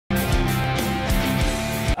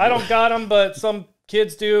I don't got them, but some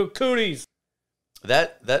kids do. Cooties.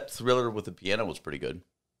 That thriller with the piano was pretty good.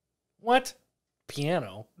 What?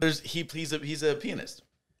 Piano? He's a pianist.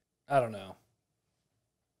 I don't know.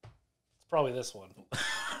 It's probably this one.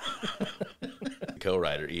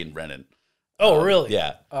 Co-writer Ian Brennan. Oh, really?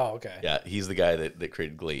 Yeah. Oh, okay. Yeah, he's the guy that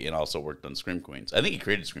created Glee and also worked on Scream Queens. I think he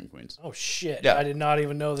created Scream Queens. Oh, shit. Yeah. I did not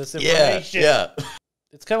even know this information. Yeah.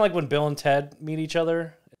 It's kind of like when Bill and Ted meet each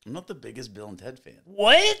other. I'm not the biggest Bill and Ted fan.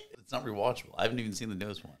 What? It's not rewatchable. I haven't even seen the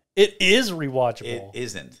newest one. It is rewatchable. It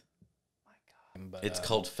isn't. My God. But, It's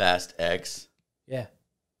called Fast X. Yeah.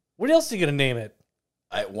 What else are you going to name it?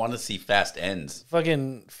 I want to see Fast Ends.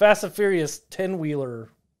 Fucking Fast and Furious 10-wheeler.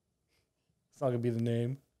 It's not going to be the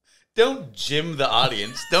name. Don't gym the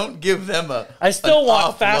audience. Don't give them I still want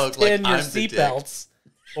off Fast look 10 like your I'm the dick. seatbelts,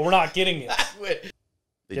 but we're not getting it.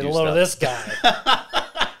 They Get do a load of stuff. this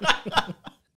guy.